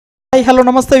Hi hello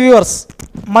నమస్తే viewers,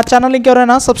 మా channel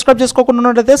ఇంకెవరైనా సబ్స్క్రైబ్ చేసుకోకుండా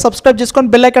ఉన్నట్లయితే సబ్స్క్రైబ్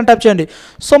చేసుకొని బెల్ ఐకాన్ ట్యాప్ చేయండి.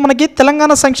 సో మనకి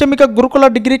తెలంగాణ సంక్షేమిక గురుకుల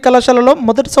డిగ్రీ కళాశాలలో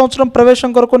మొదటి సంవత్సరం ప్రవేశం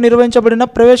కొరకు నిర్వహించబడిన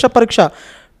ప్రవేశ పరీక్ష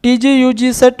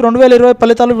TGUGCET 2020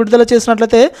 ఫలితాలు విడుదల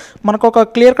చేసినట్లయితే మనకు ఒక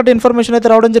క్లియర్ కట్ ఇన్ఫర్మేషన్ అయితే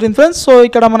రావడం జరిగింది ఫ్రెండ్స్. సో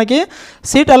ఇక్కడ మనకి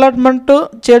సీట్ అలాట్మెంట్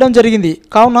చేయడం జరిగింది.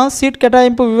 కావున సీట్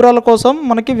కేటాయింపు వివరాల కోసం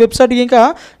మనకి వెబ్సైట్ ఇంకా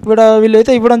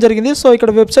వీళ్ళైతే ఇవ్వడం జరిగింది. సో ఇక్కడ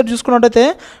వెబ్సైట్ చూసుకున్నట్టయితే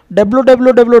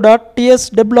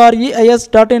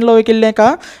www.tswreis.in వెళ్ళాక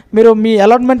మీరు మీ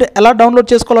అలాట్మెంట్ ఎలా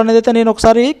డౌన్లోడ్ చేసుకోవాలనేది అయితే నేను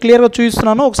ఒకసారి క్లియర్గా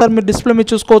చూపిస్తున్నాను. ఒకసారి మీరు డిస్ప్లే మీద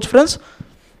చూసుకోవచ్చు ఫ్రెండ్స్.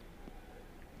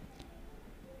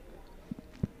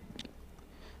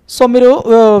 సో మీరు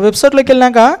వెబ్సైట్లోకి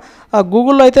వెళ్ళాక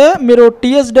గూగుల్లో అయితే మీరు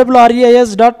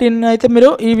tswreis.in అయితే మీరు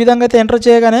ఈ విధంగా అయితే ఎంటర్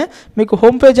చేయగానే మీకు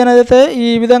హోమ్ పేజ్ అనేది అయితే ఈ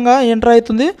విధంగా ఎంటర్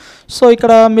అవుతుంది. సో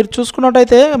ఇక్కడ మీరు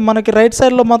చూసుకున్నట్టయితే మనకి రైట్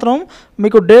సైడ్లో మాత్రం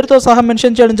మీకు డేట్తో సహా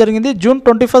మెన్షన్ చేయడం జరిగింది. June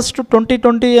 21,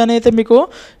 2020 అని అయితే మీకు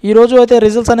ఈరోజు అయితే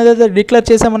రిజల్ట్స్ అనేది అయితే డిక్లేర్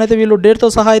చేసామని అయితే వీళ్ళు డేట్తో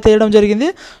సహా అయితే వేయడం జరిగింది.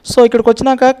 సో ఇక్కడికి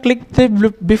వచ్చినాక click the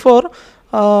before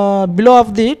below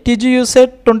of the TGUCET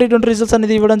 2020 results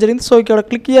అనేది ఇవ్వడం జరిగింది. సో ఇక్కడ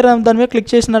క్లిక్ హియర్ దాని మీద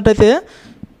క్లిక్ చేసినట్టయితే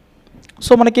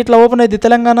సో మనకి ఇట్లా ఓపెన్ అయింది.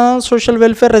 Telangana social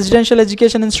welfare residential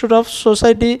education institute of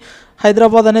society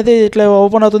Hyderabad అనేది ఇట్లా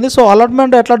ఓపెన్ అవుతుంది. సో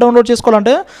అలాట్మెంట్ ఎట్లా డౌన్లోడ్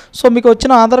చేసుకోవాలంటే సో మీకు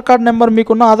వచ్చిన ఆధార్ కార్డ్ నెంబర్,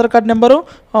 మీకున్న Aadhaar card number,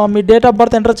 me date of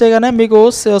birth enter చేయగానే మీకు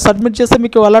సబ్మిట్ చేస్తే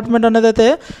మీకు అలాట్మెంట్ అనేది అయితే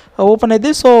ఓపెన్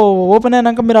అయింది. సో ఓపెన్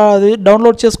అయినాక మీరు అది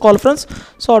డౌన్లోడ్ చేసుకోవాలి ఫ్రెండ్స్.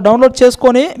 సో డౌన్లోడ్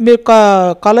చేసుకొని మీరు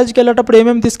కాలేజీకి వెళ్ళేటప్పుడు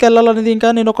ఏమేమి తీసుకెళ్ళాలనేది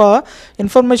ఇంకా నేను ఒక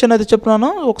ఇన్ఫర్మేషన్ అయితే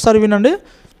చెప్తున్నాను, ఒకసారి వినండి.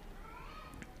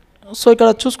 సో ఇక్కడ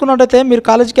చూసుకున్నట్టయితే మీరు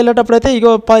కాలేజీకి వెళ్ళేటప్పుడు అయితే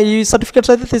ఈ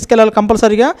సర్టిఫికేట్స్ అయితే తీసుకెళ్ళాలి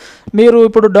కంపల్సరీగా. మీరు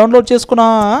ఇప్పుడు డౌన్లోడ్ చేసుకున్న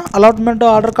అలాట్మెంట్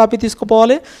ఆర్డర్ కాపీ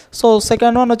తీసుకుపోవాలి. సో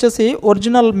సెకండ్ వన్ వచ్చేసి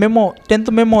original memo, 10th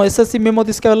memo, SSC memo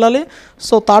తీసుకువెళ్ళాలి.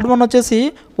 సో థర్డ్ వన్ వచ్చేసి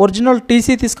ఒరిజినల్ TC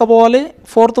తీసుకుపోవాలి.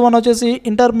 ఫోర్త్ వన్ వచ్చేసి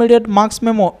ఇంటర్మీడియట్ మార్క్స్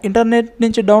మెమో, ఇంటర్నెట్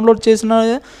నుంచి డౌన్లోడ్ చేసిన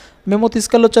మెమో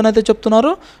తీసుకెళ్ళొచ్చు అని అయితే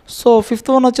చెప్తున్నారు. సో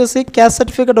ఫిఫ్త్ వన్ వచ్చేసి క్యాస్ట్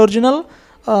సర్టిఫికేట్ ఒరిజినల్,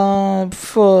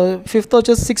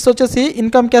 సిక్స్త్ వచ్చేసి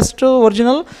income caste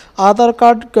original, Aadhaar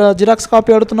card xerox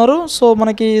copy అడుగుతున్నారు. సో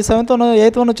మనకి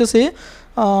 8th వన్ వచ్చేసి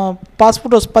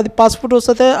పాస్పోర్ట్ 10 పాస్పోర్ట్స్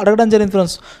అయితే అడగడం జరిగింది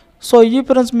ఫ్రెండ్స్. సో ఈ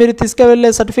ఫ్రెండ్స్ మీరు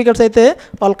తీసుకువెళ్ళే సర్టిఫికేట్స్ అయితే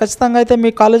వాళ్ళు ఖచ్చితంగా అయితే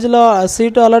మీ కాలేజీలో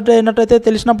సీటు అలాట్ అయినట్టయితే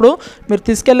తెలిసినప్పుడు మీరు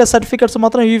తీసుకెళ్లే సర్టిఫికేట్స్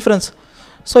మాత్రం ఇవి ఫ్రెండ్స్.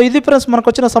 సో ఇది ఫ్రెండ్స్ మనకు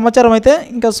వచ్చిన సమాచారం అయితే.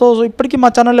 ఇంకా సో ఇప్పటికీ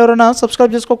మా ఛానల్ ఎవరైనా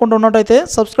సబ్స్క్రైబ్ చేసుకోకుండా ఉన్నట్టయితే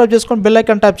సబ్స్క్రైబ్ చేసుకొని బెల్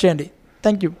ఐకాన్ ట్యాప్ చేయండి.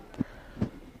 Thank you.